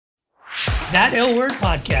That L Word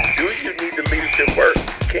Podcast. Do you need the leadership work?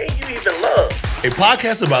 Can you even love? A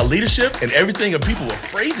podcast about leadership and everything that people are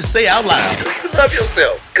afraid to say out loud. Do you love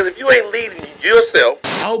yourself? Because if you ain't leading yourself,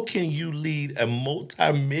 how can you lead a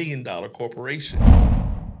multi-million-dollar corporation?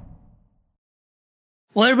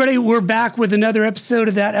 Well, everybody, we're back with another episode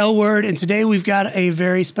of That L Word, and today we've got a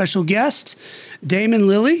very special guest, Damon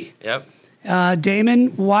Lilly. Yep.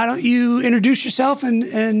 Damon, why don't you introduce yourself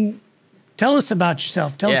and tell us about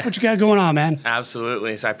yourself. Tell us what you got going on, man.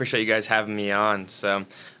 Absolutely. So I appreciate you guys having me on. So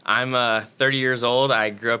I'm 30 years old. I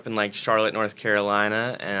grew up in Charlotte, North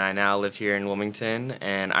Carolina, and I now live here in Wilmington.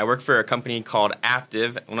 And I work for a company called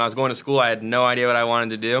Aptiv. When I was going to school, I had no idea what I wanted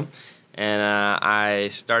to do. And I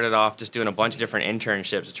started off just doing a bunch of different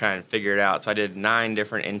internships to try and figure it out. So I did 9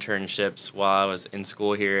 different internships while I was in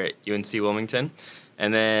school here at UNC Wilmington.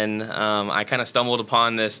 And then I kind of stumbled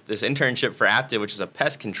upon this internship for Aptiv, which is a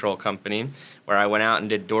pest control company, where I went out and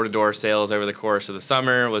did door-to-door sales over the course of the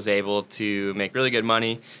summer, was able to make really good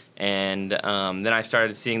money. And then I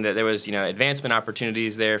started seeing that there was, advancement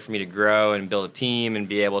opportunities there for me to grow and build a team and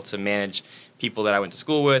be able to manage people that I went to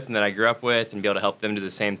school with and that I grew up with and be able to help them do the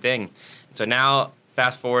same thing. And so now,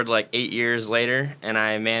 fast forward 8 years later, and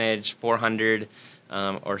I manage 400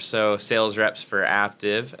 or so sales reps for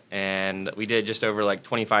Aptiv, and we did just over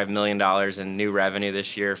 $25 million in new revenue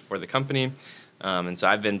this year for the company. And so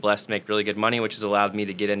I've been blessed to make really good money, which has allowed me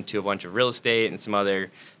to get into a bunch of real estate and some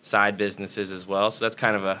other side businesses as well. So that's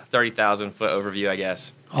kind of a 30,000-foot overview, I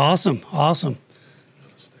guess. Awesome.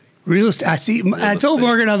 Real estate. I told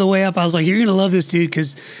Morgan on the way up, I was like, you're going to love this dude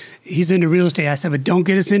because he's into real estate. I said, but don't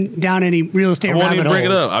get us down any real estate rabbit holes. I won't even bring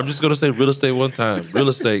it up. I'm just going to say real estate one time. Real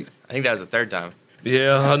estate. I think that was the third time.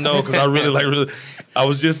 Yeah, I know, because I really, I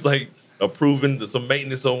was just approving some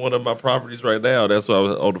maintenance on one of my properties right now. That's what I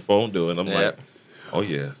was on the phone doing. I'm like, oh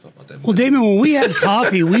yeah, something about that. Well, Damon, when we had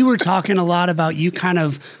coffee, we were talking a lot about you kind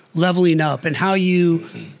of leveling up and how you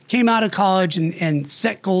came out of college and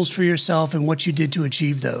set goals for yourself and what you did to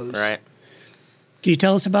achieve those. Right. Can you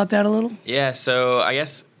tell us about that a little? Yeah, so I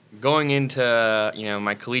guess going into,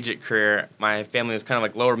 my collegiate career, my family was kind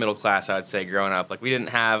of lower middle class, I would say, growing up. We didn't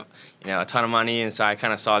have, a ton of money, and so I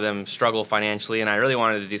kind of saw them struggle financially, and I really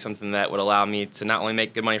wanted to do something that would allow me to not only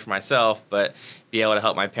make good money for myself, but be able to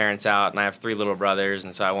help my parents out. And I have 3 little brothers,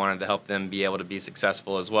 and so I wanted to help them be able to be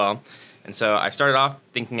successful as well. And so I started off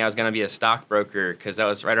thinking I was going to be a stockbroker because that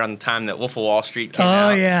was right around the time that Wolf of Wall Street came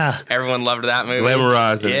out. Oh, yeah. Everyone loved that movie.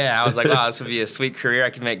 Glamorized it. Yeah, I was like, wow, this would be a sweet career.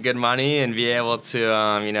 I could make good money and be able to,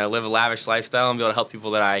 live a lavish lifestyle and be able to help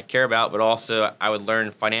people that I care about. But also, I would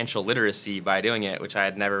learn financial literacy by doing it, which I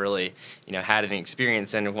had never really, had any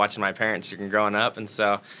experience in watching my parents growing up. And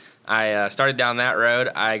so I started down that road.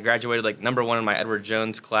 I graduated number 1 in my Edward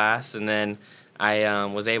Jones class, and then I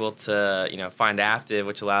was able to, find Aptiv,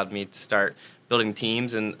 which allowed me to start building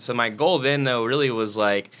teams. And so my goal then, though, really was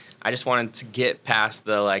I just wanted to get past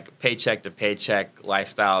the paycheck to paycheck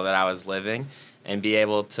lifestyle that I was living and be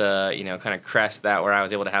able to, kind of crest that where I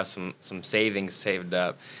was able to have some savings saved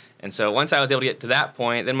up. And so once I was able to get to that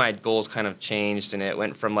point, then my goals kind of changed, and it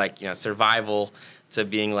went from survival to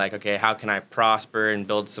being okay, how can I prosper and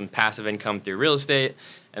build some passive income through real estate?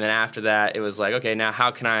 And then after that, it was okay, now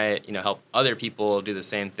how can I, help other people do the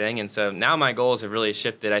same thing? And so now my goals have really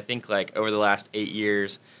shifted. I think over the last 8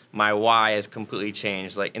 years, my why has completely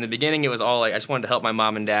changed. In the beginning, it was all I just wanted to help my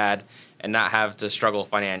mom and dad and not have to struggle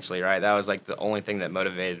financially, right? That was the only thing that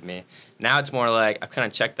motivated me. Now it's more I've kind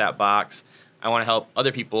of checked that box. I want to help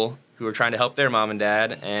other people who are trying to help their mom and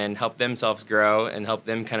dad and help themselves grow and help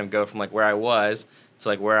them kind of go from where I was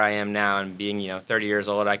to where I am now. And being 30 years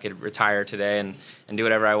old, I could retire today and do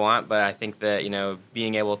whatever I want. But I think that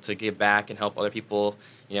being able to give back and help other people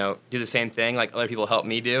do the same thing other people help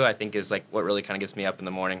me do, I think is what really kind of gets me up in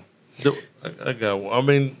the morning. I got one. I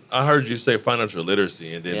mean, I heard you say financial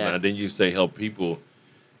literacy, and then you say help people,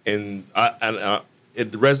 and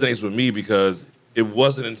it resonates with me because it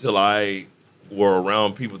wasn't until I were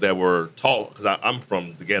around people that were taught, because I'm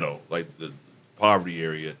from the ghetto, the poverty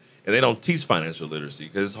area, and they don't teach financial literacy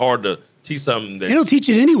because it's hard to teach something that they don't teach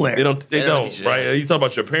it anywhere. They don't, right? You talk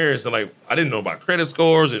about your parents, and I didn't know about credit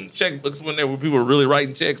scores and checkbooks when people were really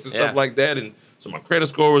writing checks and stuff like that, and so my credit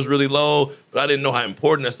score was really low, but I didn't know how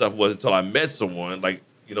important that stuff was until I met someone,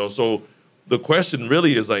 so the question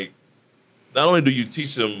really is not only do you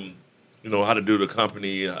teach them, how to do the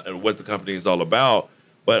company and what the company is all about,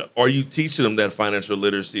 but are you teaching them that financial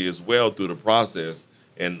literacy as well through the process,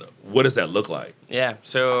 and what does that look like? Yeah,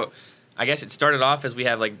 so I guess it started off as we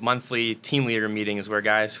have like monthly team leader meetings where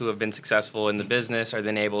guys who have been successful in the business are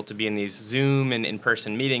then able to be in these Zoom and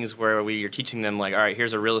in-person meetings where we are teaching them like, all right,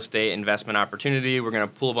 here's a real estate investment opportunity. We're going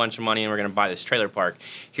to pool a bunch of money and we're going to buy this trailer park.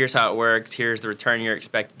 Here's how it works. Here's the return you're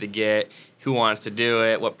expected to get. Who wants to do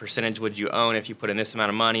it? What percentage would you own if you put in this amount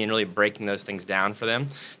of money, and really breaking those things down for them.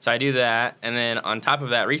 So I do that. And then on top of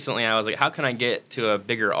that, recently I was like, how can I get to a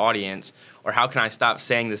bigger audience? Or how can I stop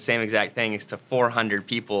saying the same exact things to 400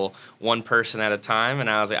 people, one person at a time? And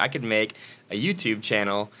I was like, I could make a YouTube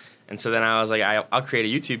channel. And so then I was like, I'll create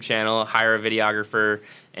a YouTube channel, hire a videographer,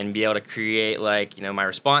 and be able to create like, my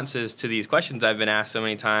responses to these questions I've been asked so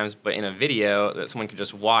many times, but in a video that someone could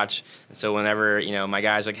just watch. And so whenever, my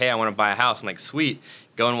guy's like, hey, I want to buy a house, I'm like, sweet,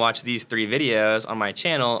 go and watch these 3 videos on my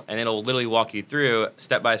channel, and it'll literally walk you through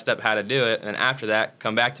step-by-step how to do it. And then after that,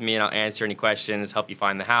 come back to me and I'll answer any questions, help you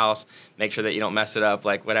find the house, make sure that you don't mess it up,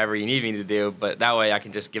 like whatever you need me to do. But that way I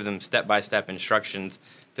can just give them step-by-step instructions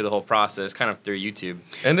through the whole process, kind of through YouTube.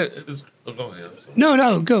 And it's go ahead.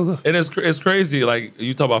 No, go. And it's crazy. Like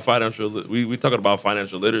you talk about financial, we talking about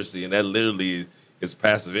financial literacy, and that literally is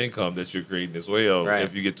passive income that you're creating as well. Right.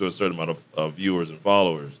 If you get to a certain amount of viewers and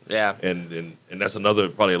followers. Yeah. And that's another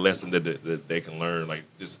probably a lesson that they can learn. Like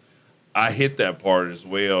just I hit that part as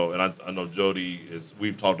well, and I know Jody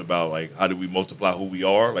we've talked about like how do we multiply who we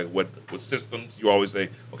are, like what systems. You always say,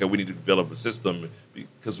 okay, we need to develop a system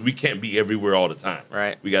because we can't be everywhere all the time.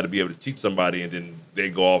 Right. We got to be able to teach somebody, and then they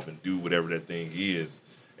go off and do whatever that thing is.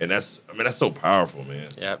 And that's so powerful, man.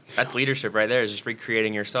 Yeah, that's leadership right there, is just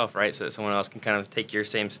recreating yourself, right? So that someone else can kind of take your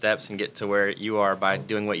same steps and get to where you are by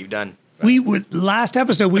doing what you've done. Last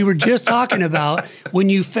episode, we were just talking about when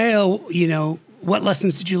you fail, what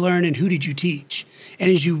lessons did you learn and who did you teach? And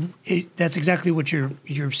that's exactly what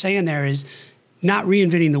you're saying there is not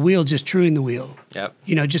reinventing the wheel, just truing the wheel. Yep.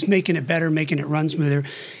 Just making it better, making it run smoother.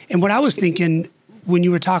 And what I was thinking when you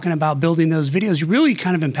were talking about building those videos, you're really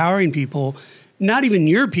kind of empowering people, not even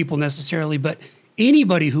your people necessarily, but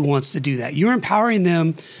anybody who wants to do that. You're empowering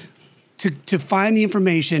them to find the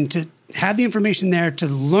information, to have the information there, to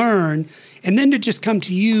learn, and then to just come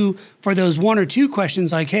to you for those 1 or 2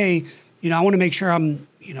 questions like, hey, I want to make sure I'm,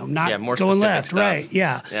 not more going left. stuff. Right.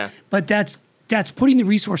 Yeah. Yeah. But that's putting the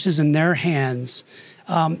resources in their hands.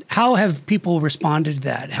 How have people responded to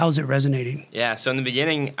that? How's it resonating? Yeah, so in the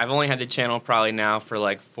beginning, I've only had the channel probably now for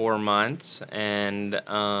like 4 months. And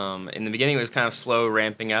in the beginning, it was kind of slow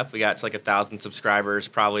ramping up. We got to like 1,000 subscribers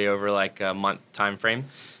probably over like a month time frame.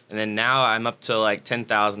 And then now I'm up to like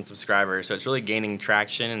 10,000 subscribers. So it's really gaining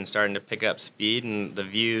traction and starting to pick up speed. And the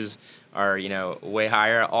views are, way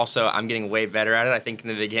higher. Also, I'm getting way better at it. I think in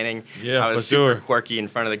the beginning, I was super quirky in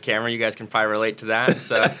front of the camera. You guys can probably relate to that.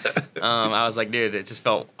 So I was like, dude, it just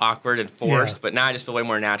felt awkward and forced. Yeah. But now I just feel way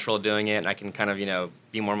more natural doing it. And I can kind of,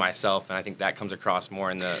 be more myself. And I think that comes across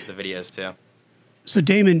more in the videos too. So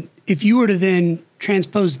Damon, if you were to then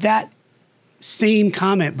transpose that same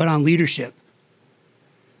comment, but on leadership,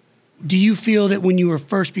 do you feel that when you were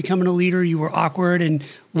first becoming a leader, you were awkward and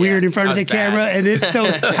weird in front of the camera? And so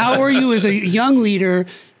how are you as a young leader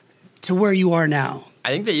to where you are now? I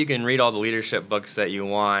think that you can read all the leadership books that you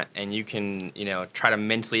want, and you can, try to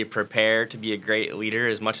mentally prepare to be a great leader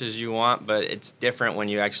as much as you want, but it's different when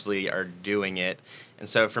you actually are doing it. And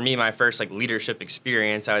so for me, my first leadership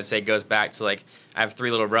experience, I would say goes back to I have 3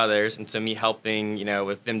 little brothers, and so me helping,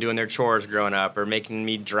 with them doing their chores growing up, or making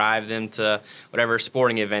me drive them to whatever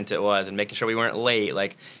sporting event it was, and making sure we weren't late,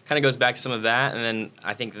 kind of goes back to some of that. And then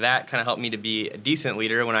I think that kind of helped me to be a decent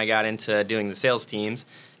leader when I got into doing the sales teams.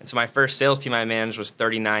 And so my first sales team I managed was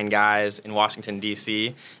 39 guys in Washington, D.C.,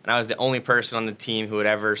 and I was the only person on the team who had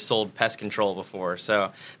ever sold pest control before.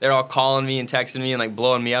 So they're all calling me and texting me and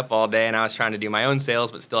blowing me up all day, and I was trying to do my own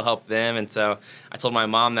sales but still help them. And so I told my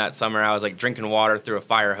mom that summer I was drinking water through a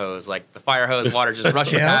fire hose, the fire hose water just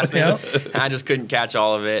rushing past me, and I just couldn't catch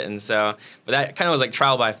all of it. And so, but that kind of was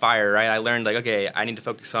trial by fire, right? I learned okay, I need to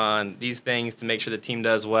focus on these things to make sure the team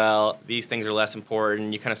does well. These things are less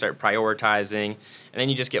important. You kind of start prioritizing. And then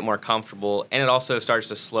you just get more comfortable, and it also starts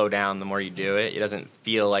to slow down the more you do it. It doesn't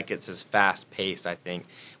feel like it's as fast-paced, I think,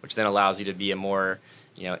 which then allows you to be a more,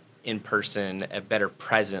 in-person, a better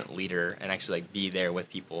present leader and actually be there with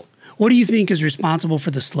people. What do you think is responsible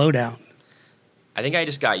for the slowdown? I think I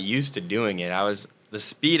just got used to doing it. The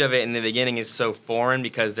speed of it in the beginning is so foreign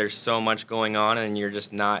because there's so much going on, and you're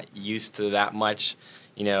just not used to that much,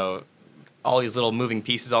 all these little moving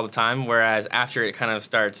pieces all the time. Whereas after it kind of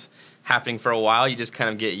starts happening for a while, you just kind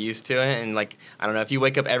of get used to it. And like, I don't know, if you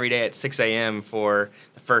wake up every day at 6 a.m. for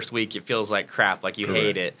the first week, it feels like crap, like you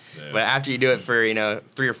hate it. Yeah. But after you do it for,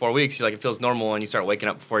 3 or 4 weeks, it feels normal, and you start waking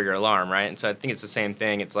up before your alarm, right? And so I think it's the same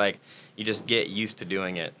thing. It's like you just get used to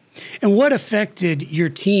doing it. And what effect did your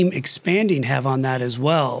team expanding have on that as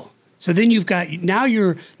well? So then now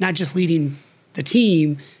you're not just leading the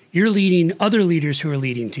team, you're leading other leaders who are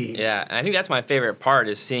leading teams. Yeah, and I think that's my favorite part,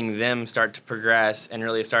 is seeing them start to progress and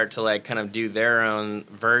really start to kind of do their own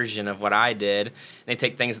version of what I did. And they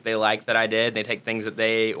take things that they like that I did, they take things that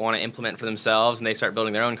they want to implement for themselves, and they start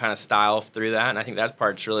building their own kind of style through that. And I think that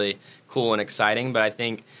part's really cool and exciting. But I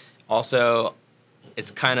think also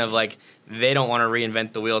it's kind of like they don't want to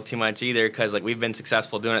reinvent the wheel too much either, because we've been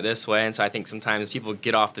successful doing it this way. And so I think sometimes people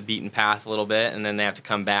get off the beaten path a little bit, and then they have to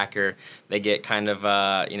come back, or they get kind of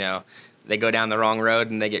they go down the wrong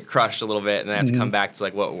road and they get crushed a little bit, and they have to come back to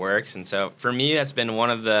what works. And so for me, that's been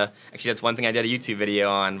that's one thing I did a YouTube video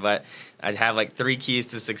on. But I have 3 keys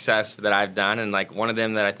to success that I've done, and one of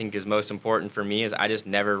them that I think is most important for me is I just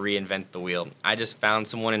never reinvent the wheel. I just found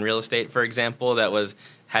someone in real estate, for example, that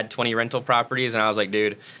had 20 rental properties, and I was like,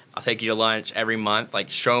 dude, I'll take you to lunch every month.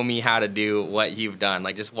 Show me how to do what you've done.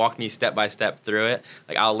 Just walk me step by step through it.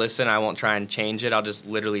 I'll listen. I won't try and change it. I'll just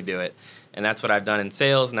literally do it. And that's what I've done in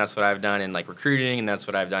sales, and that's what I've done in recruiting, and that's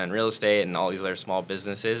what I've done in real estate and all these other small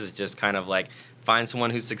businesses, is just kind of find someone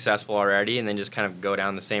who's successful already and then just kind of go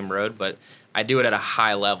down the same road. But I do it at a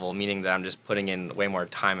high level, meaning that I'm just putting in way more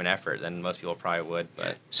time and effort than most people probably would.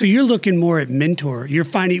 But so you're looking more at mentor. You're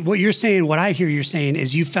finding what I hear you're saying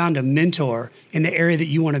is you found a mentor in the area that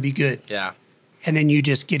you want to be good. Yeah. And then you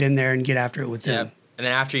just get in there and get after it with them. Yeah. And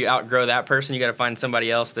then after you outgrow that person, you got to find somebody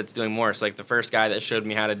else that's doing more. So the first guy that showed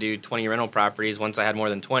me how to do 20 rental properties, once I had more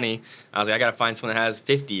than 20, I was like, I got to find someone that has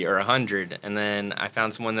 50 or 100. And then I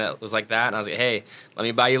found someone that was like that, and I was like, hey, let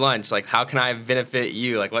me buy you lunch. How can I benefit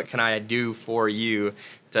you? What can I do for you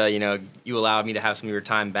to, you allow me to have some of your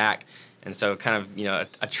time back? And so kind of,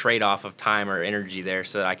 a trade-off of time or energy there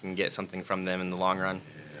so that I can get something from them in the long run.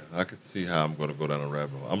 Yeah, I could see how I'm going to go down a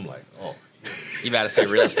rabbit hole. I'm like, oh. You about to say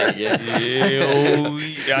real estate again?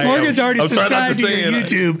 Yeah, Morgan's already subscribed to your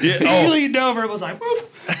YouTube. Yeah, he leaned over and was like,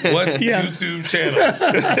 whoop. What's the YouTube channel?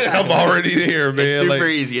 I'm already there, man. It's super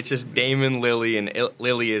easy. It's just Damon Lilly, and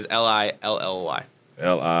Lilly is Lilly. Lilly.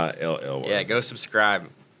 Yeah, go subscribe.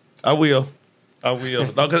 I will. No,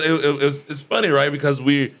 because it's funny, right? Because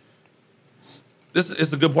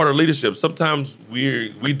it's a good part of leadership. Sometimes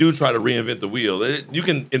we do try to reinvent the wheel. You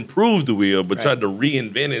can improve the wheel, but try to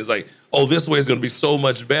reinvent it is this way is going to be so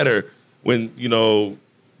much better when,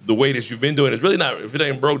 the way that you've been doing it is really not, if it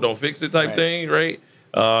ain't broke, don't fix it type thing, right?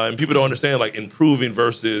 And people don't understand improving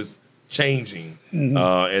versus changing.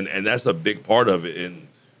 And that's a big part of it. And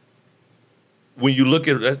when you look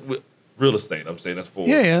at real estate, I'm saying that's for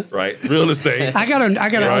right? Real estate. I gotta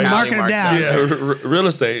mark it down. Yeah, real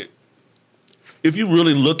estate. If you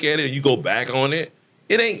really look at it and you go back on it,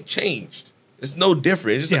 it ain't changed. It's no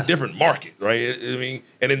different. It's just a different market, right? I mean,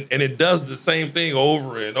 and it does the same thing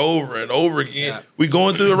over and over and over again. Yeah. We're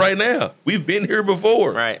going through it right now. We've been here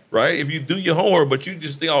before, right? If you do your homework, but you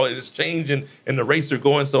just think, it's changing and the rates are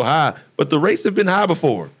going so high. But the rates have been high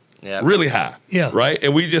before, really high, right?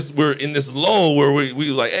 And we're in this low where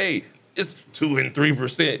we like, hey, it's 2% and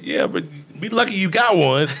 3%. Yeah, but be lucky you got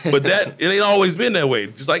one. But it ain't always been that way.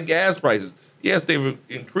 Just like gas prices. Yes, they've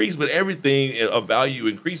increased, but everything of value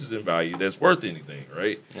increases in value that's worth anything,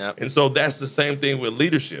 right? Yep. And so that's the same thing with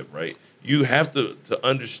leadership, right? You have to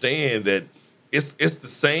understand that it's the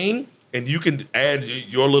same, and you can add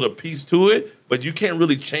your little piece to it, but you can't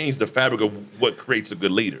really change the fabric of what creates a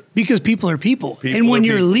good leader. Because people are people. And when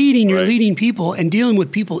you're leading, you're leading people and dealing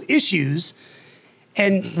with people issues.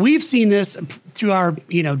 And we've seen this through our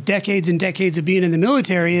decades and decades of being in the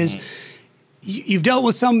military is you've dealt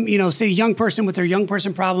with some, say a young person with their young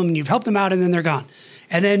person problem, and you've helped them out, and then they're gone.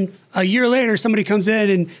 And then a year later, somebody comes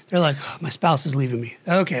in and they're like, my spouse is leaving me.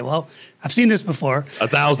 Okay, well, I've seen this before.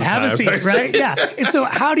 1,000 times. Haven't seen it, right? Yeah. And so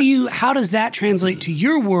how does that translate to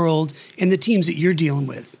your world and the teams that you're dealing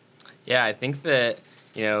with? Yeah, I think that,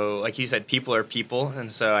 like you said, people are people.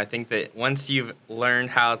 And so I think that once you've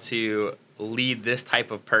learned how to lead this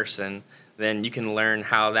type of person, then you can learn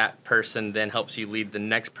how that person then helps you lead the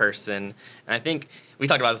next person. And I think we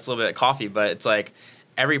talked about this a little bit at coffee, but it's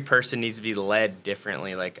every person needs to be led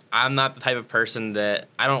differently. I'm not the type of person that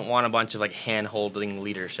I don't want a bunch of hand-holding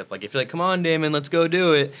leadership. If you're come on, Damon, let's go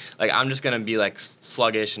do it. I'm just going to be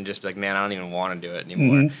sluggish and just be man, I don't even want to do it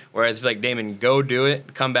anymore. Whereas if Damon, go do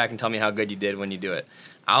it, come back and tell me how good you did when you do it.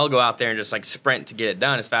 I'll go out there and just like sprint to get it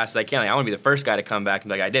done as fast as I can. Like, I want to be the first guy to come back and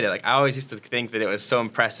be like, I did it. Like, I always used to think that it was so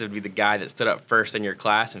impressive to be the guy that stood up first in your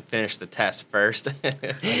class and finished the test first.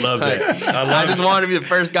 I love that. I just wanted to be the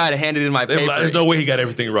first guy to hand it in my paper. There's no way he got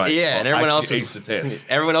everything right. Yeah, and everyone else aced the test.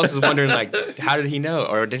 Everyone else is wondering like, how did he know,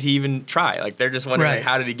 or did he even try? Like, they're just wondering like,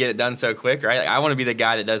 how did he get it done so quick, right? Like, I want to be the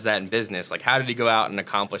guy that does that in business. Like, how did he go out and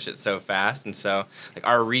accomplish it so fast? And so, like,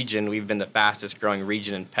 our region, we've been the fastest growing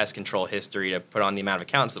region in pest control history to put on the amount of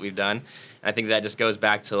accounts that we've done. And I think that just goes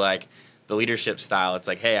back to like the leadership style. It's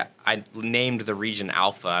like, hey, I named the region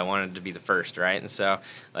Alpha. I wanted to be the first, right? And so,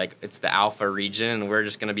 like, it's the Alpha region, and we're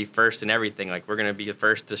just going to be first in everything. Like, we're going to be the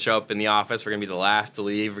first to show up in the office. We're going to be the last to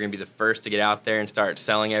leave. We're going to be the first to get out there and start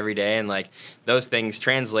selling every day. And, like, those things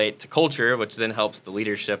translate to culture, which then helps the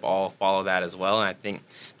leadership all follow that as well. And I think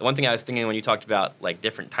the one thing I was thinking when you talked about, like,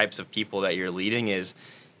 different types of people that you're leading is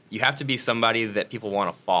you have to be somebody that people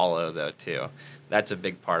want to follow, though, too. That's a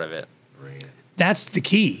big part of it. That's the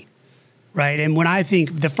key. Right. And when I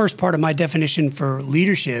think the first part of my definition for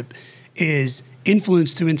leadership is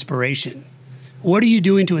influence through inspiration. What are you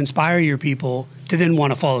doing to inspire your people to then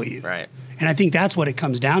want to follow you? Right. And I think that's what it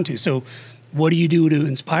comes down to. So what do you do to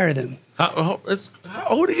inspire them? How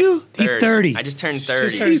old are you? He's 30. I just turned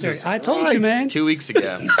 30. Just turned 30. I told you, man. 2 weeks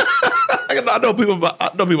ago. I know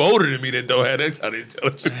people older than me that don't have that kind of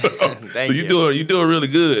intelligence. Thank you. You're doing really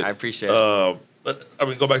good. I appreciate it. But I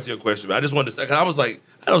mean, go back to your question. I just wanted to say, 'cause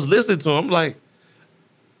I was listening to him, like,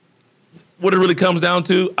 what it really comes down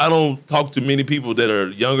to, I don't talk to many people that are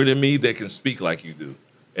younger than me that can speak like you do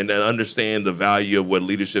and that understand the value of what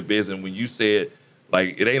leadership is. And when you said,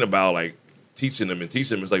 like, it ain't about, like, teaching them,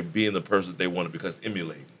 it's like being the person they want to become,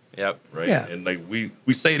 emulating. Yep. Right? Yeah. And, like, we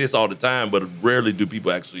say this all the time, but rarely do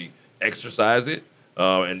people actually exercise it.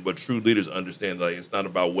 But true leaders understand, like, it's not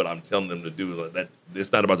about what I'm telling them to do. Like, that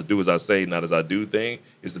it's not about the do as I say, not as I do thing.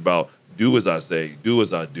 It's about do as I say, do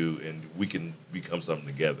as I do, and we can become something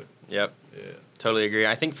together. Yep. Yeah. Totally agree.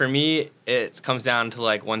 I think for me, it comes down to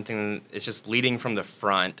like one thing. It's just leading from the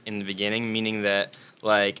front in the beginning, meaning that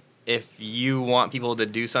like if you want people to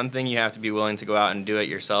do something, you have to be willing to go out and do it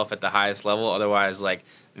yourself at the highest level. Otherwise, like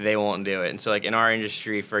they won't do it. And so like in our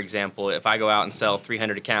industry, for example, if I go out and sell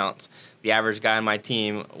 300 accounts, the average guy on my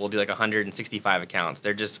team will do like 165 accounts.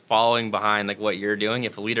 They're just following behind like what you're doing.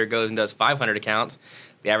 If a leader goes and does 500 accounts,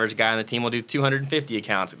 the average guy on the team will do 250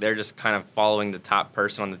 accounts. They're just kind of following the top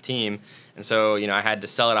person on the team. And so, you know, I had to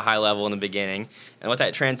sell at a high level in the beginning. And what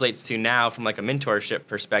that translates to now from like a mentorship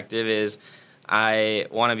perspective is I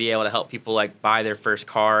want to be able to help people like buy their first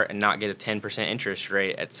car and not get a 10% interest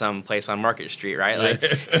rate at some place on Market Street, right? Like,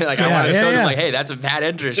 I want to show them like, hey, that's a bad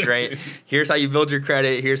interest rate. Here's how you build your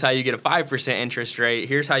credit. Here's how you get a 5% interest rate.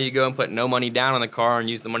 Here's how you go and put no money down on the car and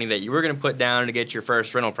use the money that you were going to put down to get your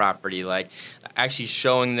first rental property. Like actually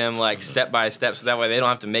showing them like step by step so that way they don't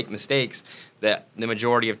have to make mistakes that the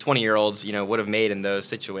majority of 20-year-olds, you know, would have made in those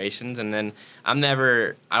situations. And then I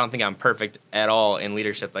don't think I'm perfect at all in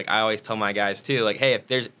leadership. Like I always tell my guys too, like, hey, if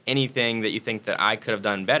there's anything that you think that I could have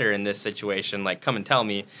done better in this situation, like come and tell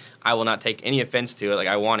me. I will not take any offense to it. Like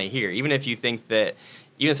I want to hear, even if you think that,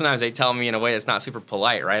 even sometimes they tell me in a way that's not super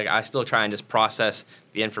polite, right? Like, I still try and just process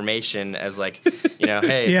the information as like, you know,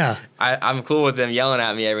 hey, I'm cool with them yelling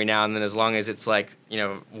at me every now and then as long as it's like, you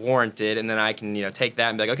know, warranted. And then I can, you know, take that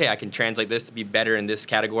and be like, okay, I can translate this to be better in this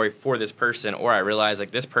category for this person. Or I realize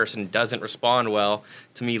like this person doesn't respond well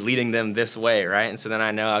to me leading them this way, right? And so then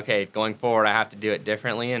I know, okay, going forward, I have to do it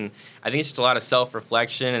differently. And I think it's just a lot of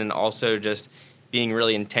self-reflection and also just being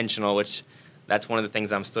really intentional, which that's one of the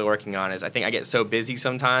things I'm still working on is I think I get so busy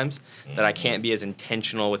sometimes that I can't be as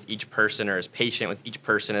intentional with each person or as patient with each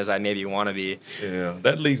person as I maybe want to be. Yeah,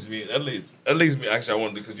 that leads me. Actually, I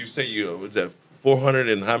wanted because you say you was that 400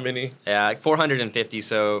 and how many? Yeah, like 450.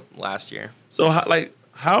 So last year. So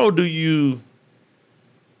how do you?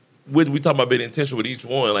 We talk about being intentional with each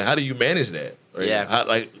one. Like how do you manage that? Right? Yeah,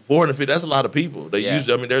 like 450. That's a lot of people. They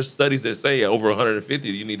usually. I mean, there's studies that say over 150.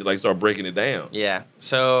 You need to like start breaking it down. Yeah.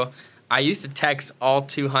 So I used to text all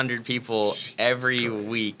 200 people every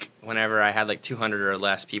week whenever I had like 200 or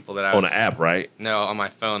less people that I was... On an app, right? No, on my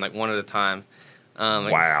phone, like one at a time.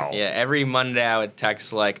 Wow. Yeah, every Monday I would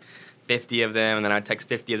text like 50 of them, and then I'd text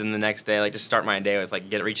 50 of them the next day, like just start my day with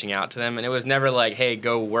like reaching out to them. And it was never like, hey,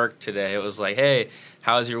 go work today. It was like, hey,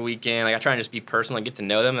 how was your weekend? Like I try and just be personal and get to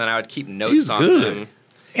know them, and then I would keep notes on them.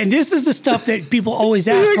 And this is the stuff that people always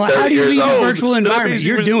ask, like, how do you lead a virtual environment?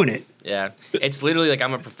 You're doing it. Yeah. It's literally like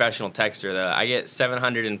I'm a professional texter, though. I get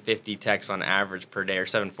 750 texts on average per day, or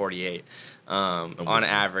 748 on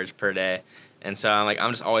average per day. And so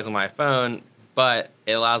I'm just always on my phone. but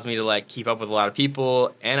it allows me to like keep up with a lot of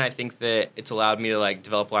people, and I think that it's allowed me to like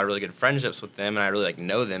develop a lot of really good friendships with them, and I really like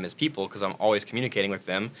know them as people because I'm always communicating with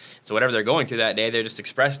them. So whatever they're going through that day, they just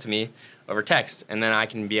express to me over text, and then I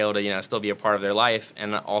can be able to still be a part of their life,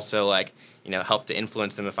 and also like help to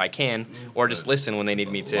influence them if I can, or just listen when they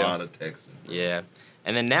need me to. A lot of texting. Yeah.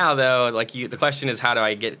 And then now, though, like the question is, how do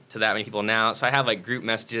I get to that many people now? So I have like group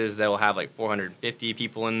messages that will have like 450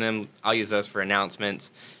 people in them. I'll use those for announcements.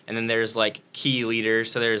 And then there's like key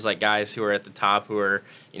leaders. So there's like guys who are at the top who are,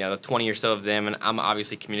 20 or so of them, and I'm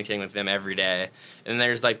obviously communicating with them every day. And then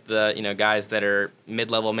there's like the, guys that are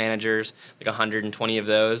mid-level managers, like 120 of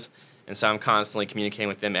those. And so I'm constantly communicating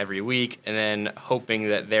with them every week, and then hoping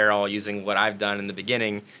that they're all using what I've done in the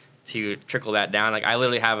beginning to trickle that down. Like I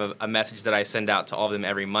literally have a message that I send out to all of them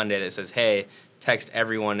every Monday that says, hey, text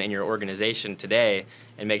everyone in your organization today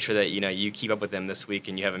and make sure that you keep up with them this week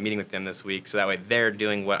and you have a meeting with them this week, so that way they're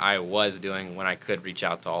doing what I was doing when I could reach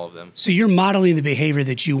out to all of them. So you're modeling the behavior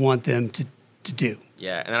that you want them to do.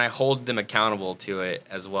 Yeah, and then I hold them accountable to it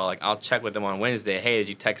as well. Like I'll check with them on Wednesday, hey, did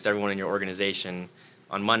you text everyone in your organization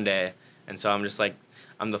on Monday? And so I'm just like,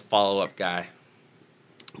 I'm the follow-up guy.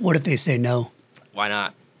 What if they say no? Why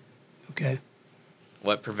not? Okay.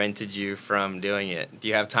 What prevented you from doing it? Do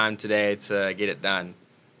you have time today to get it done?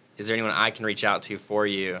 Is there anyone I can reach out to for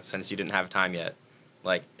you since you didn't have time yet?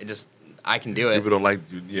 Like, I can do it. People don't like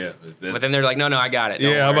you, yeah. But then they're like, no, I got it.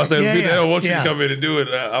 Yeah, I'm about to say, they don't want you Yeah. to come in and do it.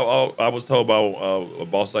 I was told by a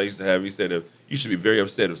boss I used to have, he said, you should be very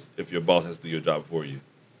upset if your boss has to do your job for you.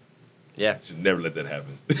 Yeah. You should never let that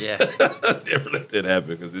happen. Yeah. Never let that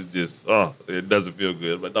happen because it's just, it doesn't feel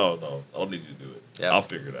good. But no, I don't need you to do it. Yep. I'll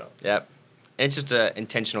figure it out. Yep. And it's just an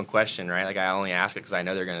intentional question, right? Like I only ask it because I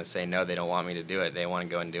know they're going to say no, they don't want me to do it. They want to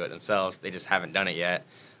go and do it themselves. They just haven't done it yet.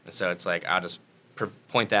 And so it's like I'll just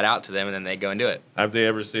point that out to them, and then they go and do it. Have they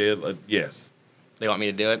ever said yes? They want me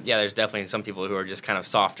to do it? Yeah, there's definitely some people who are just kind of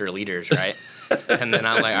softer leaders, right? And then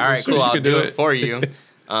I'm like, all right, Sure, cool, you I'll can do do it it. for you.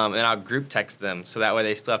 And I'll group text them, so that way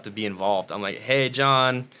they still have to be involved. I'm like, hey,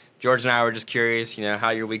 John, George and I were just curious,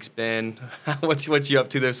 how your week's been, what you up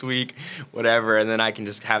to this week, whatever. And then I can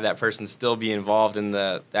just have that person still be involved in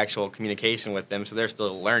the actual communication with them, so they're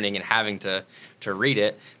still learning and having to read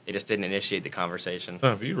it. They just didn't initiate the conversation.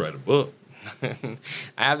 Time for you to write a book. I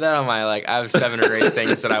have that on my, I have 7 or 8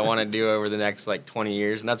 things that I want to do over the next, 20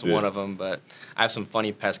 years, and that's one of them. But I have some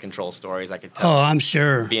funny pest control stories I could tell. Oh, I'm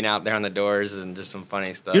sure. Being out there on the doors and just some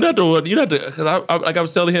funny stuff. You're not the one. You're not the, because I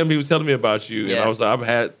was telling him, he was telling me about you, and Yeah. I was like, I've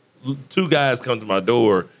had 2 guys come to my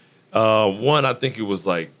door. One, I think it was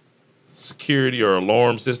security or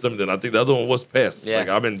alarm system. Then I think the other one was pests. Yeah.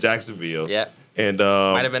 I'm in Jacksonville. Yeah. And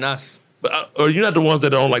Might have been us. but or you're not the ones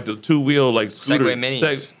that are on the 2-wheel scooter. Segway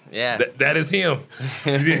minis. Yeah. That is him.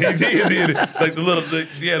 he did it. The little,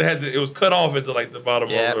 it was cut off at the bottom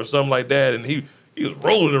Yeah. or something like that, and he was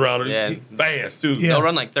rolling around. Yeah. He fast too. Yeah. They'll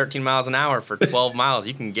run 13 miles an hour for 12 miles.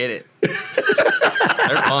 You can get it. They're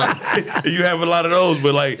fun. You have a lot of those,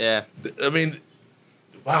 but Yeah. I mean,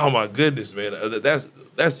 wow, my goodness, man,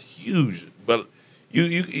 that's huge. But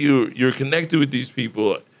you're connected with these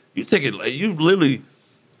people. You take it. You literally.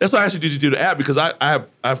 That's why I actually did you do the app, because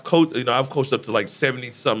I've coached I've coached up to 70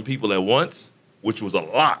 something people at once, which was a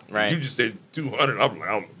lot. Right. You just said 200. I'm like,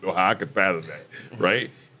 I don't know how I could fathom that, right?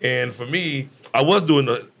 And for me, I was doing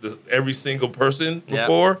the every single person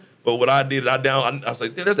before, but what I did, I was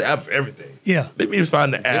like, there's an app for everything. Yeah. Let me just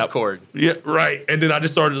find the app. Discord. Yeah, right. And then I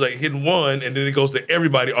just started hitting one, and then it goes to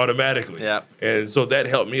everybody automatically. Yeah. And so that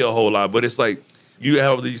helped me a whole lot. But it's you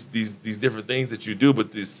have these different things that you do,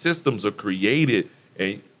 but these systems are created.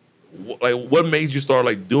 And what made you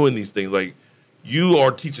start doing these things? You are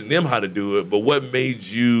teaching them how to do it, but what made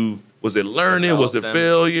you? Was it learning? Was it Develop them.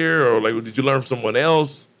 failure? Or did you learn from someone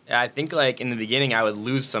else? Yeah, I think in the beginning I would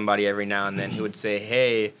lose somebody every now and then who would say,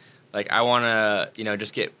 hey, I want to,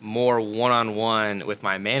 just get more one-on-one with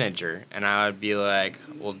my manager. And I would be like,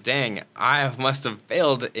 well, dang, I must have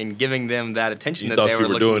failed in giving them that attention You that thought they you were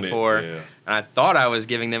were looking doing it, for. yeah. And I thought I was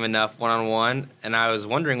giving them enough one-on-one, and I was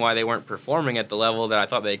wondering why they weren't performing at the level that I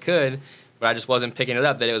thought they could, but I just wasn't picking it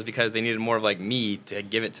up, that it was because they needed more of me to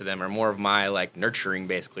give it to them, or more of my nurturing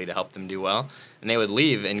basically to help them do well. And they would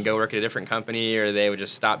leave and go work at a different company, or they would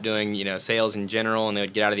just stop doing, sales in general, and they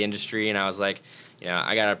would get out of the industry. And I was like,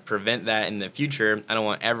 I got to prevent that in the future. I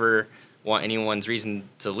don't ever want anyone's reason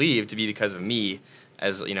to leave to be because of me,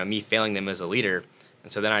 as, me failing them as a leader.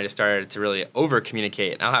 And so then I just started to really over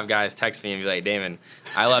communicate. And I'll have guys text me and be like, Damon,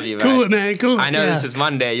 I love you, but Cool it, man. Cool it. I know Yeah. this is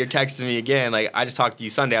Monday. You're texting me again. Like, I just talked to you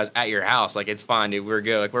Sunday. I was at your house. Like, it's fine, dude. We're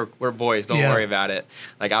good. Like, we're boys. Don't Yeah. worry about it.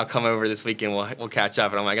 Like, I'll come over this weekend. We'll catch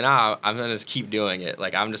up. And I'm like, nah, I'm going to just keep doing it.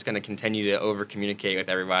 Like, I'm just going to continue to over communicate with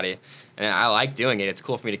everybody. And I like doing it. It's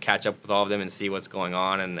cool for me to catch up with all of them and see what's going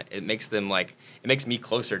on. And it makes them, like, it makes me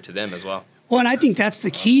closer to them as well. Well, and I think that's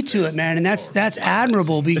the key to it, man. And that's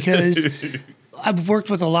admirable because I've worked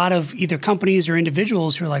with a lot of either companies or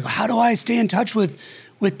individuals who are like, how do I stay in touch with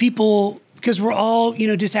people? Because we're all,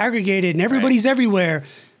 disaggregated and everybody's everywhere.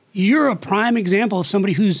 You're a prime example of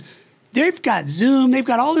somebody they've got Zoom, they've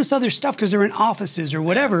got all this other stuff because they're in offices or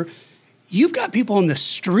whatever. You've got people on the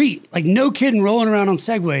street, like no kidding, rolling around on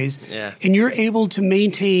Segways. Yeah. And you're able to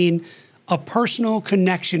maintain a personal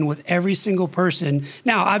connection with every single person.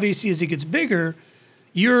 Now, obviously, as it gets bigger,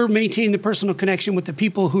 you're maintaining the personal connection with the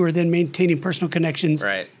people who are then maintaining personal connections.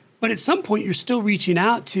 Right. But at some point, you're still reaching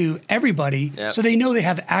out to everybody so they know they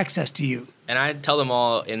have access to you. And I tell them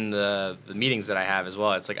all in the meetings that I have as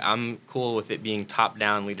well. It's like, I'm cool with it being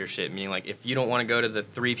top-down leadership, meaning like if you don't want to go to the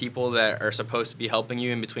 3 people that are supposed to be helping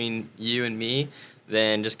you in between you and me,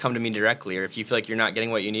 then just come to me directly. Or if you feel like you're not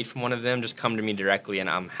getting what you need from one of them, just come to me directly, and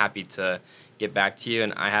I'm happy to get back to you.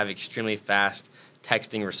 And I have extremely fast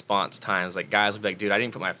texting response times. Like, guys will be like, dude, I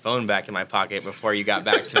didn't put my phone back in my pocket before you got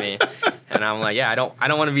back to me. And I'm like, yeah, I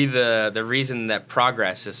don't want to be the reason that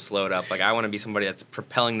progress is slowed up. Like, I want to be somebody that's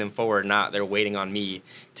propelling them forward, not they're waiting on me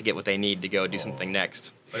to get what they need to go do something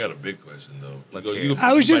next. I got a big question though. Let's hear it.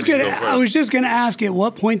 I was just might gonna ask, at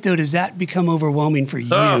what point though does that become overwhelming for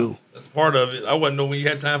you? That's part of it. I wasn't know when you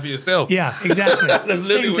had time for yourself. Yeah, exactly. That's Same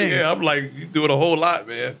literally thing. yeah. I'm like, you doing a whole lot,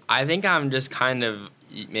 man. I think I'm just kind of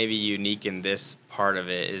maybe unique in this part of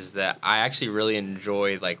it, is that I actually really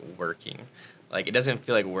enjoy like working. Like, it doesn't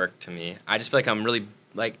feel like work to me. I just feel like I'm really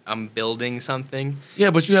like I'm building something.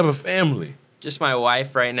 Yeah, but you have a family. Just my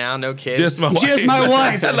wife right now, no kids. Just my wife. Just my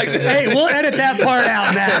wife. Like that. Hey, we'll edit that part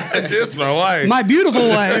out, Matt. Just my wife. My beautiful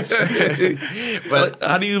wife. But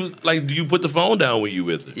how do you put the phone down when you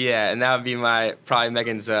with it? Yeah, and that would be probably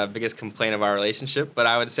Megan's biggest complaint of our relationship. But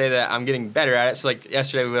I would say that I'm getting better at it. So like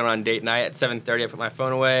yesterday we went on date night at 7:30. I put my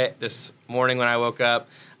phone away. This morning when I woke up,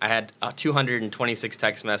 I had 226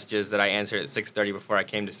 text messages that I answered at 6:30 before I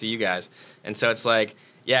came to see you guys. And so it's like,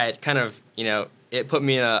 yeah, it kind of, it put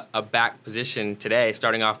me in a back position today,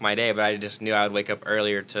 starting off my day, but I just knew I would wake up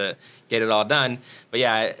earlier to get it all done. But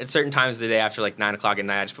yeah, at certain times of the day after like 9 o'clock at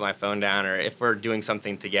night, I just put my phone down, or if we're doing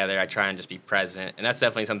something together, I try and just be present. And that's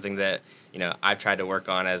definitely something that, I've tried to work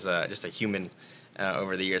on as just a human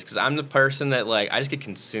over the years, because I'm the person that like, I just get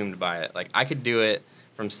consumed by it. Like, I could do it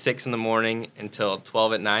from 6 in the morning until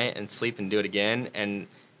 12 at night and sleep and do it again, and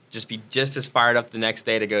just be just as fired up the next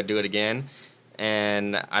day to go do it again.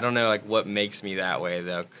 And I don't know, like, what makes me that way,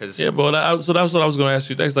 though, because... Yeah, but so that's what I was going to ask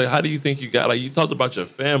you next. Like, how do you think you got... Like, you talked about your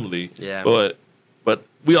family, Yeah. but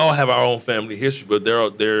we all have our own family history, but there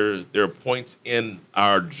are points in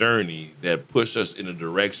our journey that push us in a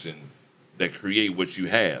direction that create what you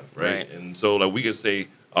have, right? And so, like, we could say,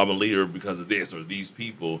 I'm a leader because of this or these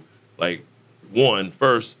people. Like,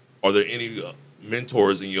 first, are there any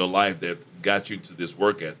mentors in your life that got you to this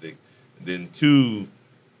work ethic? And then 2...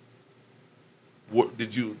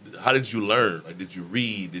 How did you learn? Like, did you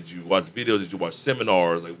read? Did you watch videos? Did you watch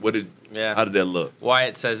seminars? Like, how did that look?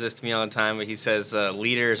 Wyatt says this to me all the time, but he says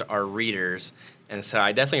leaders are readers. And so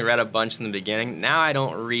I definitely read a bunch in the beginning. Now I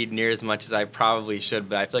don't read near as much as I probably should,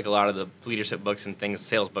 but I feel like a lot of the leadership books and things,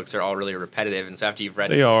 sales books, are all really repetitive. And so after you've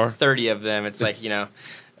read 30 of them, it's like,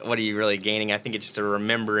 what are you really gaining? I think it's just a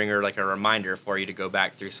remembering or like a reminder for you to go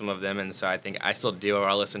back through some of them. And so I think I still do, or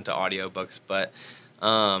I'll listen to audiobooks, but...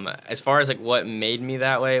 as far as like what made me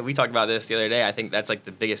that way, we talked about this the other day. I think that's like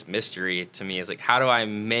the biggest mystery to me, is like, how do I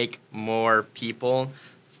make more people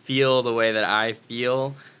feel the way that I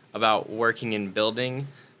feel about working and building,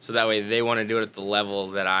 so that way they want to do it at the level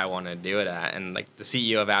that I want to do it at. And like the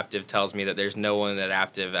CEO of Aptiv tells me that there's no one at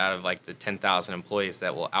Aptiv out of like the 10,000 employees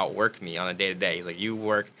that will outwork me on a day-to-day. He's like, you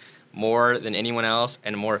work more than anyone else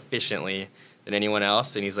and more efficiently than anyone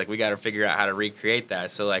else, and he's like, we got to figure out how to recreate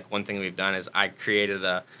that. So like one thing we've done is I created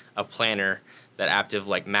a planner that Aptiv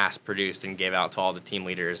like mass produced and gave out to all the team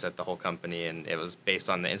leaders at the whole company, and it was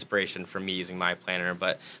based on the inspiration from me using my planner.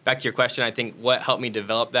 But back to your question, I think what helped me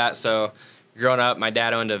develop that, so growing up, my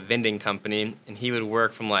dad owned a vending company, and he would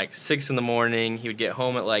work from like 6 in the morning, he would get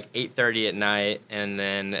home at like 8:30 at night, and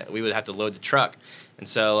then we would have to load the truck. And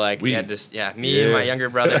so like we had this, me and my younger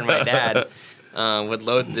brother and my dad would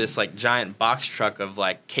load this like giant box truck of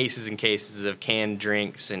like cases and cases of canned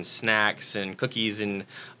drinks and snacks and cookies and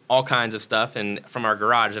all kinds of stuff and from our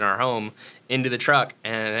garage in our home into the truck.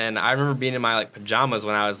 And I remember being in my like pajamas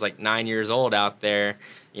when I was like 9 years old out there,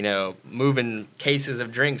 you know, moving cases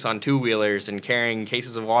of drinks on two-wheelers and carrying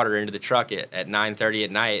cases of water into the truck at 9:30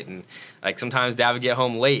 at night. And like sometimes Dad would get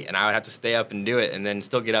home late and I would have to stay up and do it and then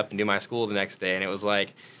still get up and do my school the next day. And it was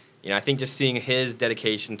like, you know, I think just seeing his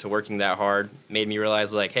dedication to working that hard made me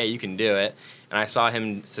realize like, hey, you can do it. And I saw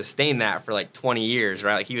him sustain that for like 20 years,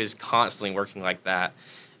 right? Like he was constantly working like that.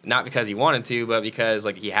 Not because he wanted to, but because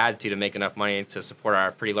like he had to make enough money to support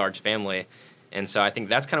our pretty large family. And so I think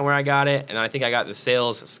that's kind of where I got it. And I think I got the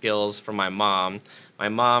sales skills from my mom. My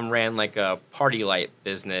mom ran like a party light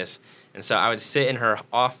business. And so I would sit in her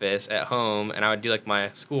office at home and I would do like my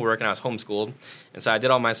schoolwork, and I was homeschooled. And so I did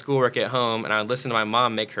all my schoolwork at home and I would listen to my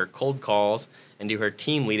mom make her cold calls and do her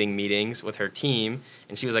team leading meetings with her team.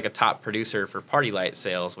 And she was like a top producer for party light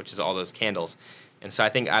sales, which is all those candles. And so I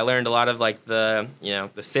think I learned a lot of like the, you know,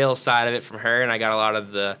 the sales side of it from her, and I got a lot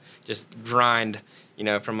of the just grind, you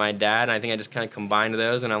know, from my dad. And I think I just kind of combined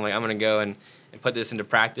those, and I'm like, I'm going to go and put this into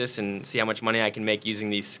practice and see how much money I can make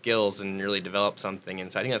using these skills and really develop something.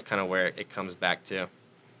 And so I think that's kind of where it comes back to.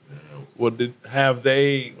 What have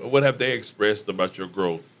they expressed about your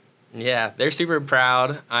growth? Yeah, they're super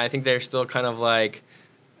proud. I think they're still kind of like,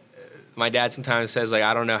 my dad sometimes says, like,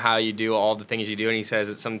 I don't know how you do all the things you do. And he says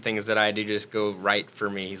that some things that I do just go right for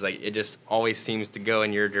me. He's like, it just always seems to go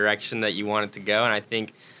in your direction that you want it to go. And I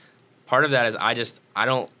think part of that is I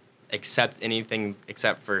don't accept anything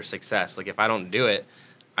except for success. Like, if I don't do it,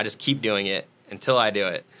 I just keep doing it until I do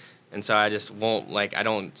it. And so I just won't, like, I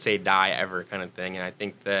don't say die ever kind of thing. And I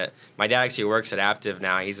think that my dad actually works at Aptiv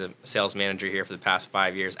now. He's a sales manager here for the past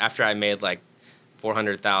 5 years. After I made, like,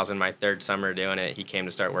 $400,000 my third summer doing it, he came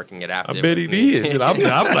to start working at Aptiv. I bet he did. And I'm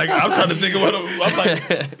trying to think of I'm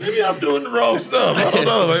like, maybe I'm doing the wrong stuff. I don't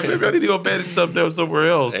know. Like, maybe I need to go manage something somewhere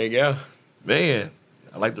else. There you go. Man,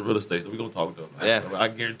 I like the real estate. We're gonna talk though. Yeah. I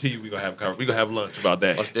guarantee you we're gonna have lunch about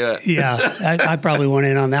that. Let's do it. Yeah, I probably want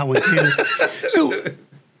in on that one too. So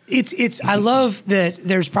it's I love that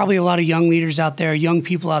there's probably a lot of young leaders out there, young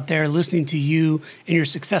people out there listening to you and your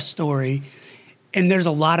success story. And there's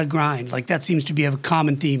a lot of grind. Like that seems to be a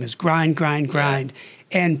common theme is grind. Yeah.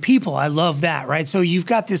 And people, I love that, right? So you've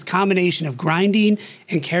got this combination of grinding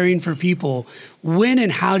and caring for people. When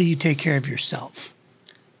and how do you take care of yourself?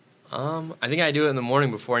 I think I do it in the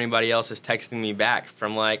morning before anybody else is texting me back.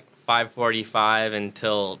 From like 5:45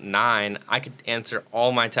 until 9, I could answer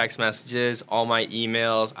all my text messages, all my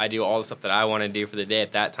emails. I do all the stuff that I want to do for the day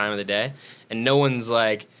at that time of the day. And no one's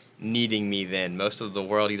like needing me then. Most of the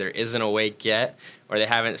world either isn't awake yet or they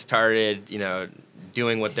haven't started, you know,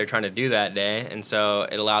 doing what they're trying to do that day. And so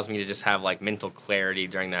it allows me to just have like mental clarity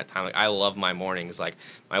during that time. Like I love my mornings. Like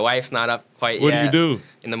my wife's not up quite yet. What do you do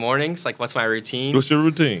in the mornings? Like what's my routine? What's your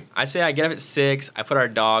routine? I'd say I get up at 6. I put our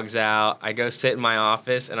dogs out. I go sit in my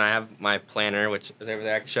office and I have my planner, which is over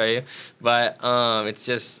there. I can show you. But it's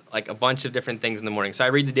just like a bunch of different things in the morning. So I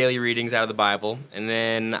read the daily readings out of the Bible, and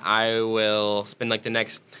then I will spend like the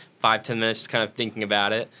next 5-10 minutes just kind of thinking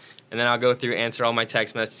about it. And then I'll go through, answer all my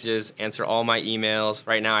text messages, answer all my emails.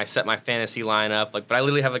 Right now I set my fantasy lineup. But I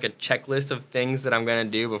literally have like a checklist of things that I'm going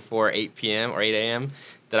to do before 8 p.m. or 8 a.m.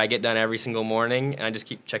 that I get done every single morning. And I just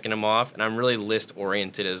keep checking them off. And I'm really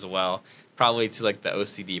list-oriented as well, probably to like the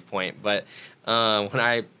OCD point. But when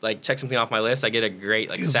I like check something off my list, I get a great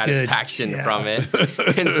like Feels satisfaction good. from it.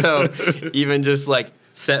 And so even just like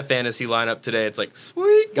set fantasy lineup today, it's like,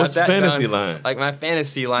 sweet, got What's that fantasy done. line? Like my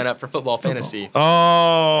fantasy lineup for football fantasy.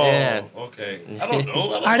 Oh, Yeah. okay. I don't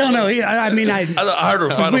know. I don't know. I mean, I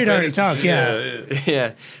heard of Final we'd already Fantasy. talked, yeah.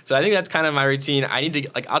 Yeah. So I think that's kind of my routine. I need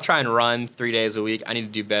to, like, I'll try and run 3 days a week. I need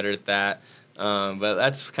to do better at that. But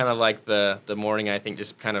that's kind of like the morning, I think,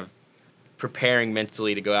 just kind of preparing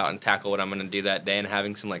mentally to go out and tackle what I'm going to do that day and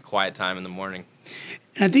having some, like, quiet time in the morning.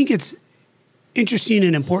 And I think it's interesting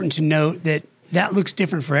and important to note that looks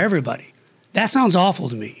different for everybody. That sounds awful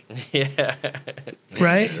to me. Yeah.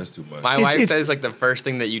 Right? That's too much. My wife says, like, the first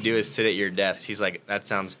thing that you do is sit at your desk. She's like, that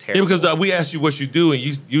sounds terrible. Yeah, because we asked you what you do, and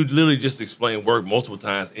you literally just explained work multiple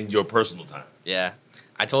times in your personal time. Yeah.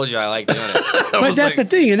 I told you I like doing it. But that's the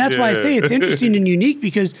thing, and that's why I say it's interesting and unique,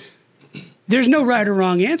 because there's no right or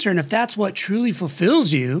wrong answer, and if that's what truly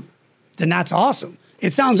fulfills you, then that's awesome.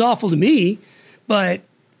 It sounds awful to me, but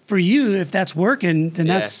for you, if that's working, then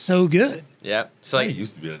that's so good. Yep. So, like, It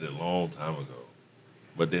used to be like that a long time ago,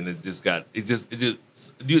 but then it just got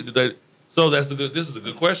So this is a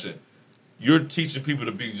good question. You're teaching people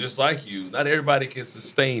to be just like you. Not everybody can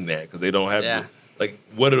sustain that because they don't have to. Like,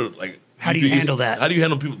 How do you handle that? How do you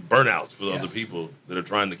handle people burnouts for other people that are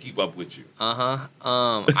trying to keep up with you?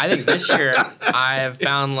 I think this year I have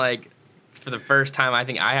found like for the first time I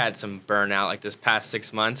think I had some burnout like this past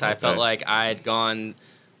 6 months. I felt like I had gone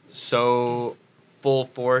so full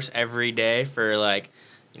force every day for like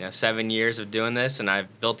 7 years of doing this, and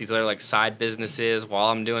I've built these other like side businesses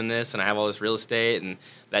while I'm doing this, and I have all this real estate, and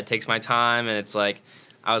that takes my time, and it's like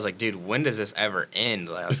I was like, dude, when does this ever end?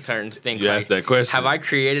 Like, I was starting to think, you asked that question. Have I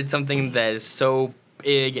created something that is so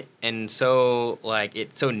big and so like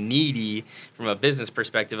it's so needy from a business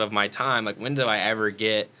perspective of my time? Like, when do I ever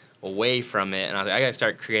get away from it? And I was like, I gotta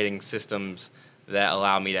start creating systems that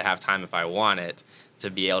allow me to have time if I want it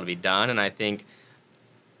to be able to be done. And I think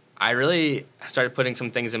I really started putting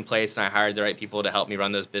some things in place, and I hired the right people to help me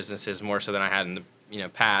run those businesses more so than I had in the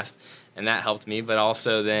past, and that helped me. But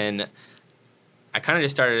also then I kind of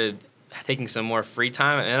just started taking some more free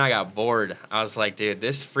time, and then I got bored. I was like, dude,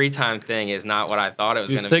 this free time thing is not what I thought it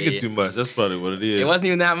was going to be. You're taking too much. That's probably what it is. It wasn't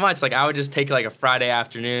even that much. Like, I would just take like a Friday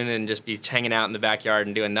afternoon and just be hanging out in the backyard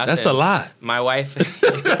and doing nothing. That's a lot. My wife...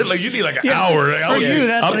 like, you need like an hour. Like, for you,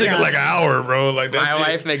 that's I'm thinking like an hour, bro. Like, my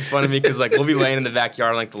wife makes fun of me because like we'll be laying in the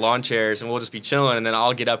backyard on like the lawn chairs, and we'll just be chilling, and then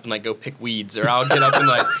I'll get up and like go pick weeds, or I'll get up and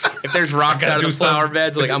like if there's rocks out of the flower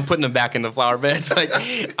beds, like I'm putting them back in the flower beds. Like,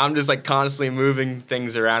 I'm just like constantly moving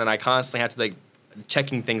things around, and I constantly have to like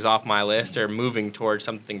checking things off my list or moving towards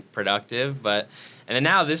something productive. But and then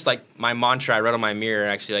now this like my mantra I wrote on my mirror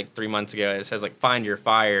actually like 3 months ago. It says like find your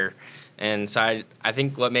fire. And so I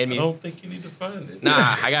think what made me... I don't think you need to find it.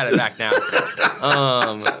 Nah, I got it back now.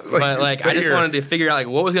 But like I just wanted to figure out like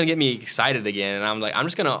what was going to get me excited again. And I'm like, I'm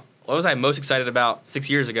just going to... What was I most excited about 6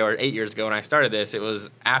 years ago or 8 years ago when I started this? It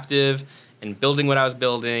was active and building what I was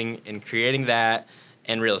building and creating that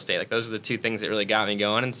and real estate. Like those are the two things that really got me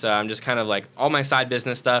going. And so I'm just kind of like all my side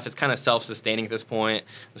business stuff, it's kind of self-sustaining at this point.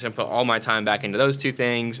 I'm just going to put all my time back into those two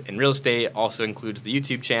things. And real estate also includes the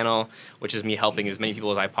YouTube channel, which is me helping as many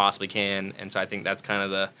people as I possibly can. And so I think that's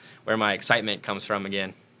kind of where my excitement comes from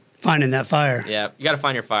again. Finding that fire. Yeah, you got to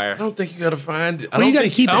find your fire. I don't think you got to find it. Well, you got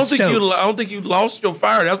to keep it stoked. I don't think you lost your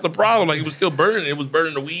fire. That's the problem. Like, it was still burning. It was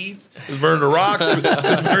burning the weeds. It was burning the rocks. It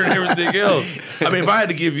was burning everything else. I mean, if I had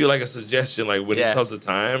to give you like a suggestion, like when it comes to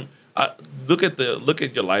time, look at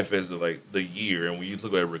your life as like the year, and when you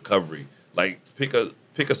look at recovery, like pick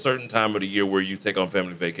a certain time of the year where you take on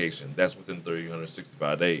family vacation. That's within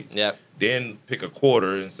 365 days. Yep. Then pick a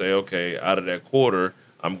quarter and say, okay, out of that quarter,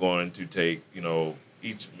 I'm going to take,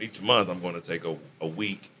 each month I'm going to take a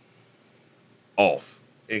week off,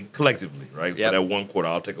 and collectively, right? Yep. For that one quarter,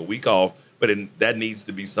 I'll take a week off, but that needs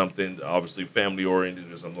to be something obviously family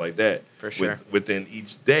oriented or something like that. For sure. Within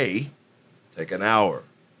each day, take an hour.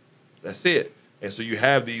 That's it. And so you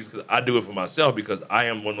have these, because I do it for myself because I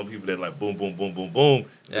am one of those people that like boom, boom, boom, boom, boom.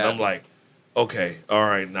 And I'm like, okay, all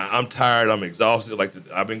right, now I'm tired, I'm exhausted. Like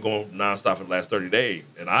I've been going nonstop for the last 30 days.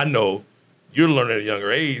 And I know you're learning at a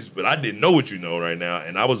younger age, but I didn't know what you know right now.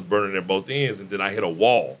 And I was burning at both ends. And then I hit a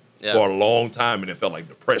wall for a long time, and it felt like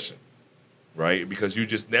depression, right? Because you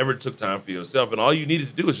just never took time for yourself. And all you needed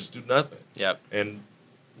to do is just do nothing. Yep. And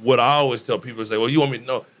what I always tell people is say, well, you want me to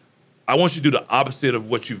know? I want you to do the opposite of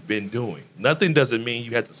what you've been doing. Nothing doesn't mean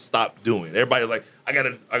you have to stop doing. Everybody's like, I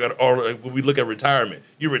gotta. Or when we look at retirement,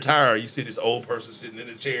 you retire, you see this old person sitting in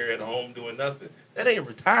a chair at home doing nothing. That ain't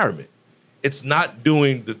retirement. It's not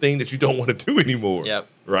doing the thing that you don't want to do anymore. Yep.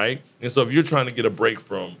 Right? And so if you're trying to get a break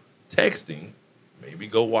from texting, maybe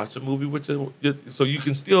go watch a movie with so you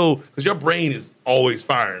can still, because your brain is always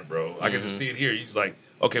firing, bro. I can just see it here. He's like,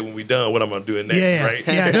 okay, when we done, what I'm gonna do next, right?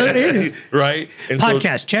 Yeah, no, it is. Right? And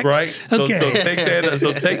podcast, check. Right? Okay. So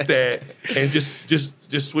take that and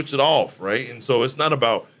just switch it off, right? And so it's not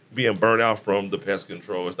about being burnt out from the pest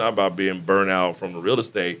control. It's not about being burnt out from the real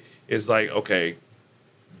estate. It's like, okay,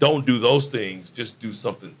 don't do those things. Just do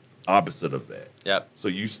something opposite of that. Yep. So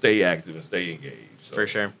you stay active and stay engaged. So, For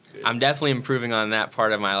sure. yeah. I'm definitely improving on that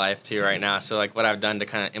part of my life too right now. So like what I've done to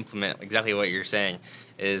kind of implement exactly what you're saying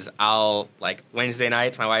is I'll like Wednesday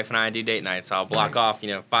nights, my wife and I do date nights. So I'll block off,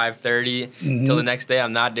 5:30 till the next day.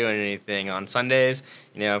 I'm not doing anything. On Sundays,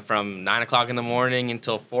 from 9 o'clock in the morning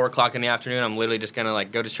until 4 o'clock in the afternoon, I'm literally just gonna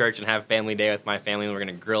like go to church and have family day with my family, and we're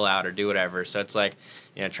gonna grill out or do whatever. So it's like,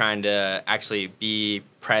 trying to actually be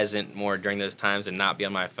present more during those times and not be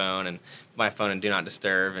on my phone and do not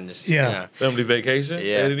disturb and just Family vacation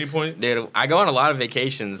at any point? Dude, I go on a lot of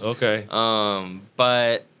vacations. Okay.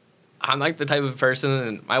 But I'm like the type of person,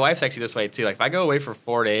 and my wife's actually this way too. Like if I go away for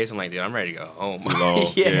 4 days, I'm like, dude, I'm ready to go home. Too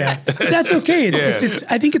long. Yeah. But that's okay. It's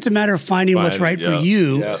I think it's a matter of finding what's right for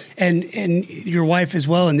you and your wife as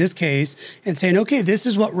well in this case, and saying, okay, this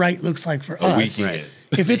is what right looks like for us. Weekend.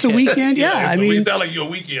 If it's a weekend, I so we mean, sound like you're a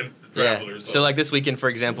weekend traveler. So like this weekend, for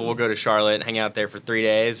example, we'll go to Charlotte, hang out there for 3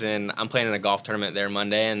 days, and I'm playing in a golf tournament there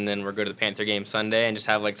Monday, and then we'll go to the Panther game Sunday and just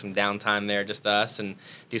have like some downtime there, just us, and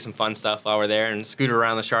do some fun stuff while we're there, and scooter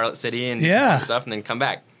around the Charlotte city and do some fun stuff, and then come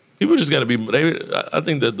back. People just got to be. I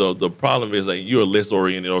think that the problem is like you're a list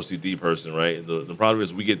oriented OCD person, right? The problem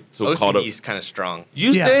is we get so caught up. OCD's kind of strong.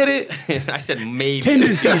 You said it. I said maybe.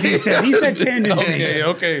 Tendencies. He said tendencies.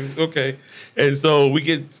 Okay. And so we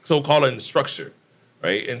get so caught up in structure,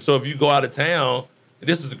 right? And so if you go out of town, and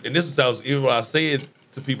this sounds, even when I say it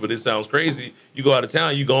to people, this sounds crazy. You go out of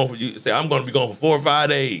town, you say I'm going to be going for 4 or 5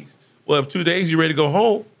 days. Well, if 2 days you're ready to go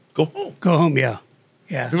home, go home. Go home, yeah.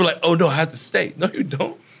 People are like, oh no, I have to stay. No, you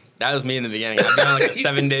don't. That was me in the beginning. I've been on like a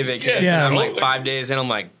 7-day vacation. Yeah. I'm like 5 days in. I'm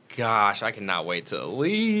like, gosh, I cannot wait to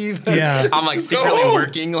leave. Yeah. I'm like secretly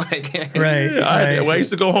working. Like, Right. I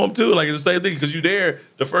used to go home too. Like it's the same thing because you there.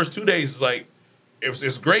 The first 2 days is like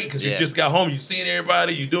it's great because you just got home. You seeing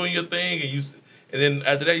everybody. You doing your thing, and then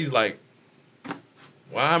after that you're like,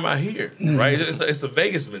 why am I here? Right? It's a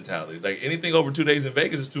Vegas mentality. Like anything over 2 days in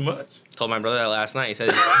Vegas is too much. Told my brother that last night. He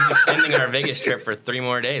said he's extending our Vegas trip for 3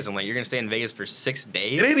 more days. I'm like, you're gonna stay in Vegas for 6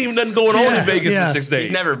 days? It ain't even nothing going on in Vegas for 6 days.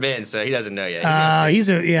 He's never been, so he doesn't know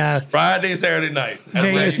yet. Friday, Saturday night.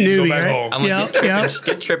 Vegas newbie, back right? home. I'm like,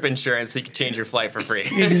 get trip insurance so you can change your flight for free.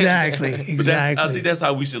 Exactly. I think that's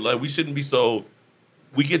how we should. Like, we shouldn't be so.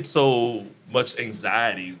 We get so much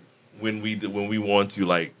anxiety when we want to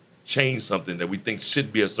like change something that we think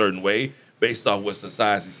should be a certain way based off what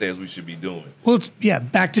society says we should be doing. Well, it's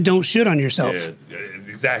back to don't shit on yourself. Yeah,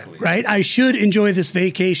 exactly. Right? I should enjoy this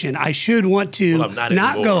vacation. I should want to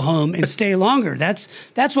not go home and stay longer. That's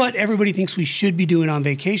what everybody thinks we should be doing on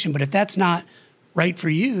vacation. But if that's not right for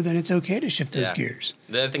you, then it's okay to shift those gears.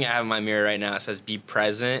 The other thing I have in my mirror right now, it says be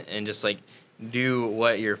present and just like do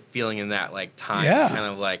what you're feeling in that like time. Yeah. It's kind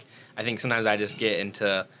of like, I think sometimes I just get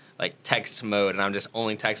into like text mode and I'm just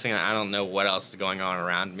only texting and I don't know what else is going on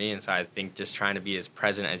around me. And so I think just trying to be as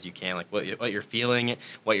present as you can, like what you're feeling,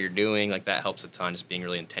 what you're doing, like that helps a ton, just being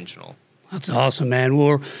really intentional. That's awesome, man.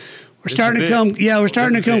 We're starting to come. Yeah, we're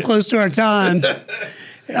starting to come close to our time.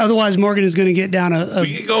 Otherwise, Morgan is going to get down a.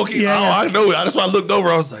 We can go keep. Yeah. Oh, I know. That's why I looked over.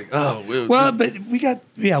 I was like, oh. But we got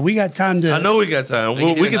time to. I know we got time.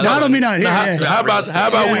 We can talk. Me not here. How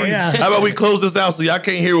about we close this out so y'all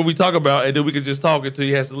can't hear what we talk about, and then we can just talk until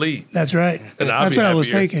he has to leave. That's right. That's what I was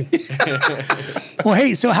thinking. Well,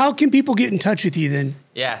 hey, so how can people get in touch with you then?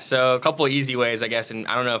 Yeah, so a couple of easy ways, I guess, and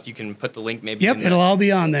I don't know if you can put the link maybe. Yep, it'll all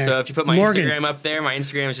be on there. So if you put my Instagram up there, my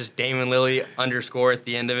Instagram is just Damon Lilly _ at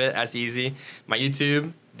the end of it. That's easy. My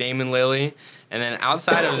YouTube, Damon Lilly. And then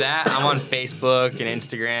outside of that, I'm on Facebook and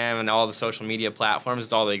Instagram and all the social media platforms.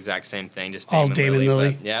 It's all the exact same thing, just Damon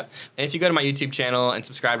Lilly. Yep. And if you go to my YouTube channel and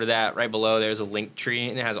subscribe to that, right below there's a link tree,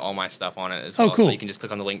 and it has all my stuff on it as well. Cool. So you can just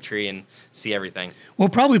click on the link tree and see everything. We'll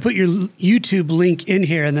probably put your YouTube link in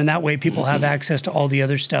here, and then that way people have access to all the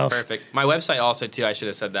other stuff. Perfect. My website also, too, I should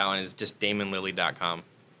have said that one, is just damonlilly.com.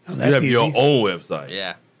 Oh, you have your own website.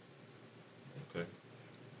 Yeah. Okay.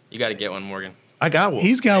 You got to get one, Morgan. I got one.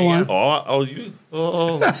 He's got one. We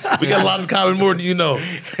got a lot in common, more than you know.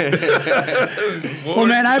 Well,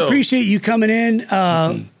 man, I appreciate you coming in.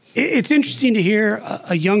 It's interesting to hear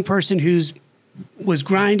a young person was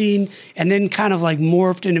grinding and then kind of like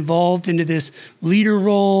morphed and evolved into this leader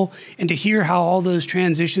role, and to hear how all those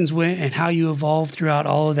transitions went and how you evolved throughout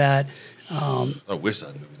all of that. I wish I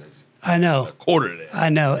knew that. I know. A quarter of that. I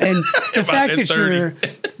know. And the fact that you're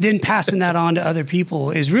then passing that on to other people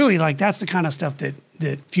is really like, that's the kind of stuff that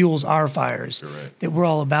fuels our fires. Correct. That we're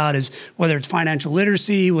all about, is whether it's financial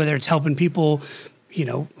literacy, whether it's helping people,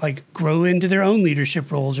 like grow into their own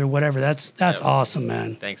leadership roles or whatever. That's awesome,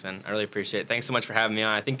 man. Thanks, man. I really appreciate it. Thanks so much for having me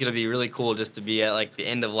on. I think it'll be really cool just to be at like the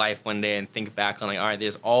end of life one day and think back on like, all right,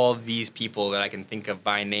 there's all of these people that I can think of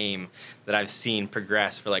by name that I've seen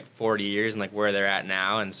progress for like 40 years and like where they're at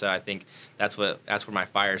now. And so I think that's where my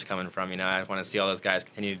fire's coming from. I want to see all those guys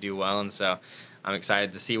continue to do well. And so I'm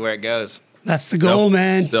excited to see where it goes. That's the goal,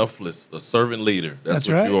 man. Selfless, a servant leader. That's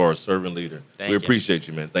what right. You are, a servant leader. We appreciate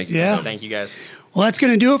you, man. Thank you. Yeah. Thank you, guys. Well, that's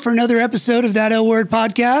going to do it for another episode of That L Word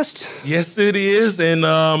podcast. Yes, it is.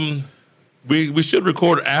 And we should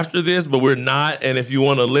record after this, but we're not. And if you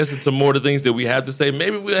want to listen to more of the things that we have to say,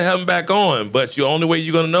 maybe we'll have them back on. But the only way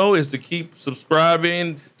you're going to know is to keep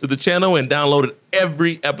subscribing to the channel and download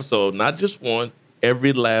every episode, not just one,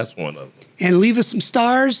 every last one of them. And leave us some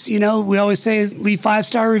stars. We always say leave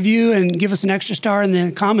 5-star review and give us an extra star in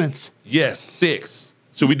the comments. Yes, 6.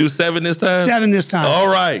 Should we do 7 this time? 7 this time. All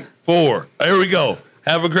right, 4. Here we go.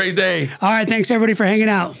 Have a great day. All right, thanks everybody for hanging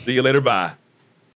out. See you later. Bye.